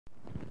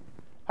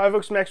Hi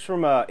folks, Max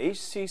from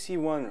HTC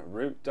One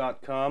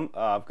root.com.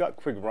 I've got a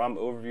quick ROM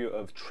overview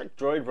of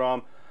TrickDroid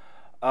ROM.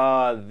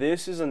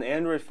 This is an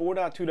Android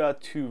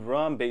 4.2.2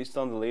 ROM based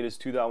on the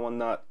latest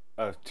 2.19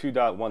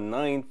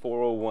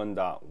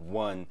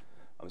 401.1.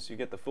 So you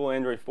get the full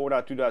Android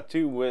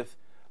 4.2.2 with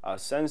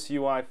Sense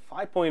UI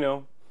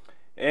 5.0.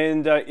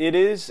 And it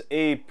is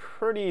a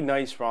pretty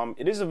nice ROM.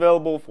 It is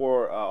available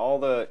for all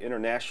the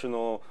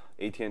international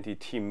AT&T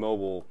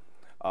T-Mobile,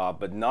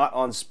 but not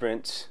on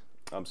Sprint.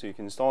 So you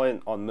can install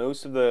it on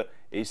most of the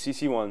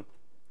HTC One.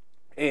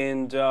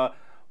 And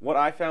what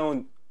I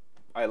found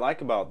I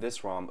like about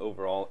this ROM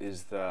overall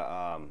is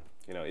the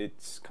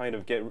it's kind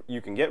of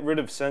you can get rid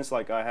of Sense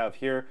like I have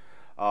here.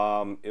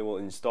 It will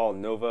install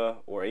Nova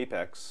or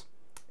Apex,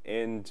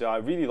 and I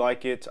really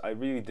like it. I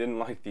really didn't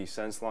like the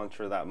Sense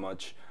launcher that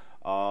much.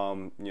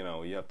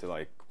 You have to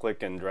like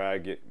click and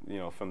drag it,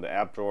 from the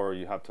app drawer.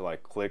 You have to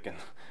like click and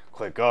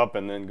click up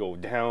and then go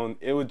down.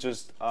 It was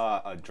just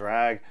a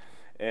drag.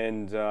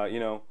 And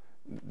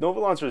Nova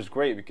Launcher is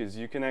great because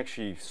you can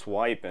actually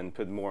swipe and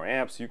put more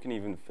apps. You can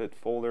even fit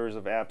folders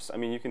of apps. I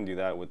mean, you can do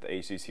that with the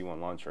HTC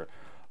One launcher,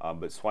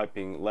 but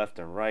swiping left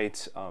and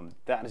right,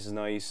 that is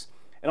nice.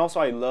 And also,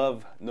 I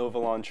love Nova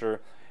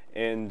Launcher.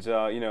 And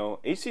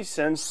HTC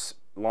Sense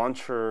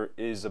launcher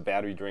is a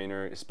battery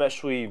drainer,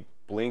 especially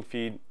blink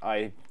feed.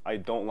 I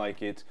don't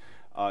like it.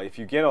 If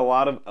you get a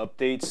lot of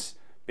updates,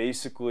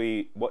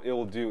 basically what it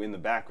will do in the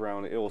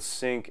background, it will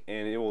sync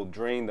and it will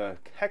drain the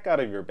heck out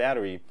of your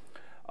battery.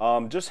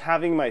 Just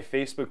having my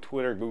Facebook,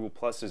 Twitter, Google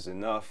Plus is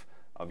enough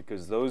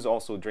because those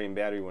also drain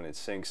battery when it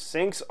syncs.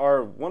 Syncs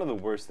are one of the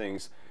worst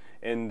things,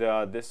 and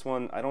this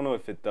one, I don't know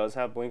if it does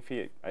have blink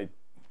feed. I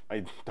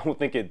don't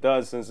think it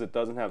does, since it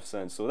doesn't have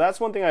Sense. So that's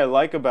one thing I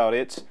like about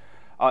it.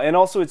 And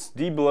also it's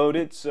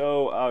de-bloated,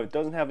 so it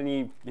doesn't have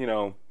any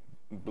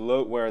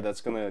bloatware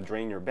that's going to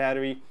drain your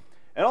battery.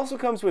 It also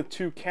comes with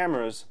two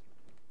cameras.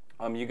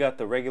 You got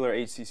the regular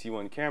HTC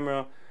One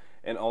camera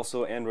and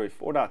also Android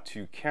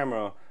 4.2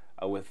 camera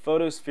with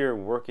Photosphere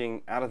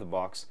working out of the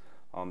box.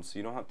 So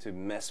you don't have to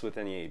mess with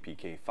any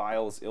APK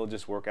files. It'll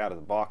just work out of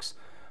the box.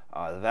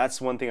 That's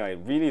one thing I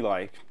really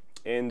like.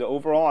 And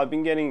overall, I've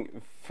been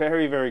getting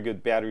very, very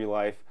good battery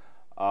life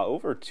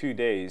over 2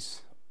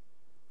 days.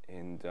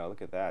 And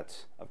look at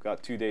that. I've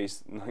got 2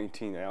 days,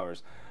 19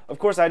 hours. Of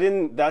course,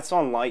 that's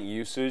on light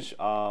usage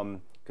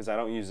because I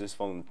don't use this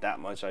phone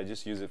that much. I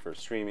just use it for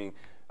streaming.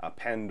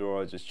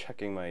 Pandora, just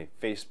checking my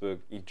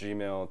Facebook,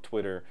 Gmail,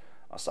 Twitter,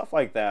 stuff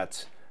like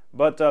that.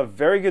 But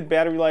very good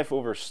battery life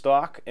over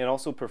stock, and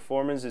also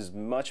performance is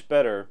much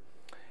better.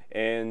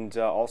 And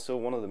also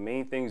one of the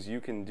main things you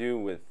can do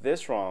with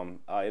this ROM,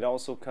 it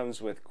also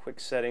comes with quick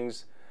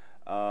settings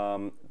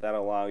that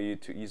allow you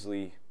to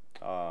easily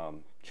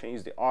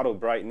change the auto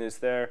brightness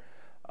there,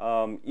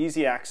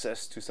 easy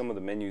access to some of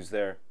the menus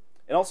there.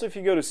 And also if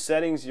you go to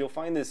settings, you'll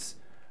find this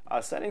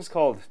settings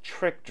called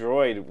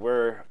TrickDroid,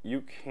 where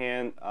you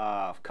can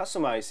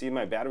customize. See,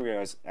 my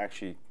battery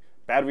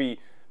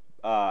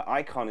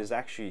icon is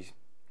actually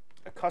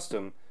a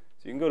custom,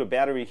 so you can go to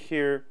battery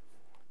here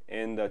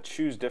and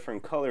choose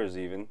different colors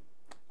even.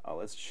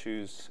 Let's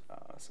choose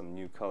some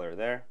new color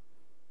there,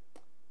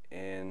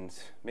 and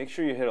make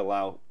sure you hit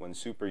allow when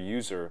super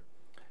user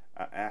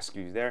asks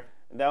you there.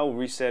 That will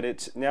reset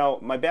it. Now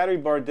my battery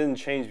bar didn't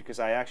change because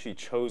I actually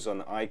chose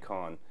an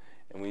icon,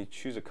 and when you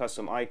choose a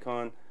custom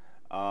icon,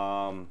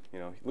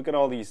 look at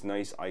all these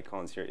nice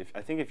icons here.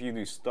 I think if you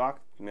do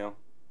stock, it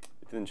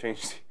didn't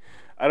change.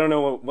 I don't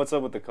know what's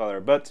up with the color,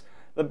 but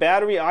the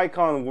battery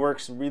icon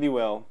works really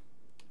well,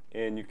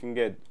 and you can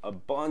get a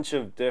bunch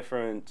of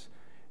different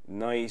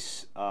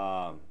nice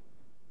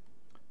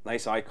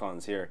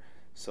icons here.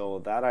 So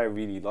that I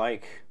really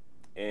like,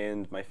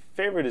 and my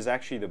favorite is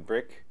actually the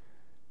brick,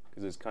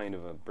 because it's kind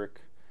of a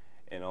brick.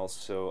 And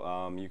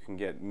also you can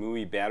get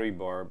MUI battery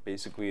bar,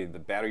 basically the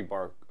battery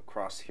bar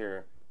across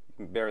here.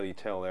 Barely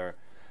tell there.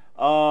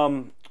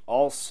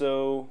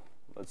 Also,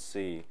 let's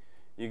see,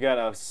 you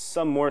got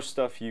some more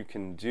stuff you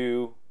can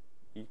do.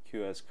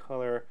 EQS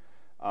color,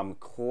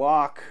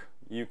 clock,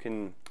 you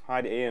can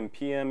hide AM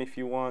PM if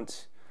you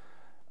want.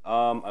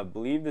 I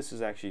believe this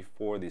is actually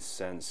for the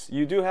Sense.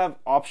 You do have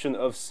option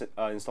of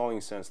installing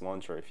Sense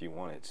launcher if you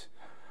want it.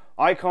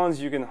 Icons,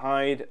 you can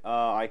hide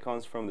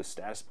icons from the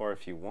status bar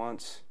if you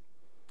want.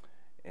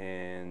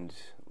 And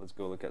let's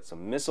go look at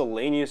some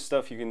miscellaneous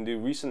stuff you can do.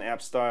 Recent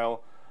app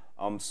style.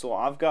 So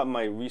I've got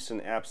my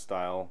recent app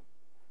style.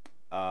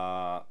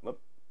 There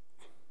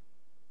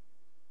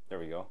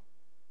we go.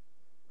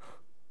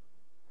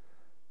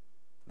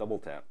 Double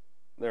tap.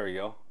 There we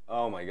go.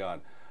 Oh my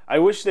god. I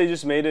wish they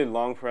just made it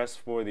long press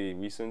for the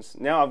recents.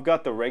 Now I've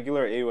got the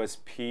regular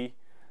AOSP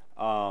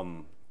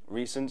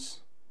recents,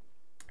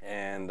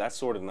 and that's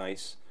sort of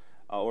nice.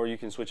 Or you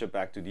can switch it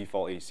back to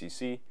default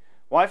ACC.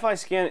 Wi-Fi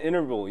scan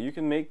interval. You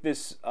can make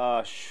this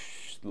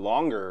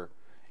longer,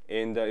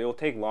 and it'll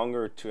take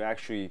longer to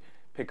actually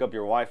pick up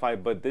your Wi-Fi,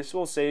 but this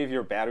will save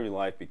your battery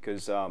life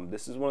because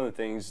this is one of the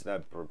things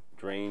that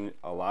drain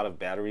a lot of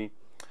battery.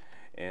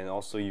 And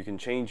also you can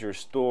change your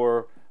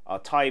store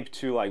type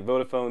to like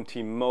Vodafone,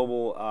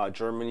 T-Mobile,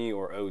 Germany,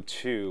 or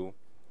O2.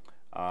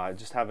 I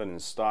just have it in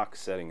stock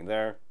setting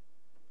there,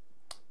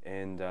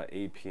 and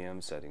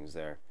APM settings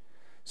there.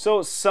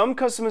 So some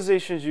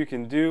customizations you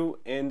can do,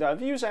 and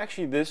I've used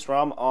actually this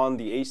ROM on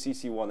the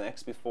HTC One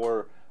X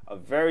before. A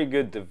very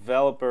good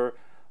developer.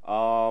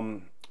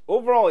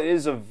 Overall, it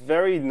is a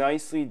very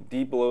nicely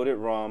deep-loaded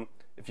ROM.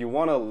 If you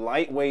want a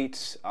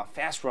lightweight,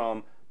 fast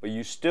ROM, but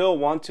you still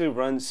want to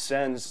run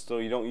Sense, so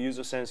you don't use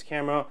a Sense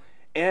camera,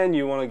 and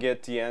you want to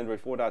get the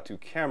Android 4.2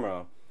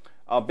 camera,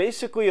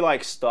 basically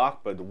like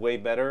stock, but way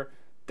better.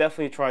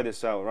 Definitely try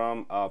this out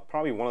ROM.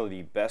 Probably one of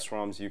the best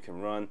ROMs you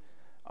can run.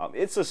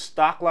 It's a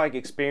stock-like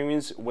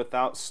experience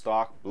without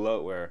stock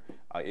bloatware,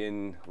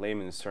 in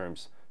layman's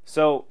terms.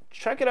 So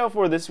check it out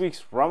for this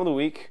week's ROM of the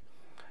week,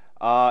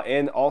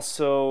 and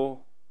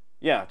also,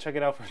 yeah, check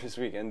it out for this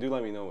week, and do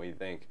let me know what you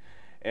think.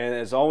 And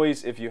as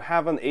always, if you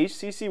have an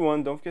HTC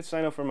One, don't forget to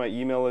sign up for my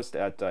email list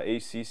at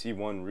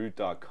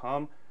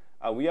htc1root.com.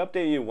 We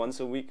update you once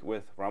a week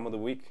with ROM of the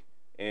week.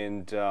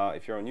 And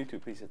if you're on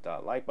YouTube, please hit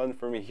that like button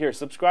for me here,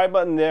 subscribe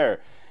button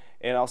there,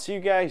 and I'll see you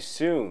guys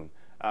soon.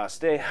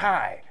 Stay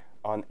high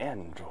on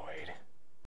Android.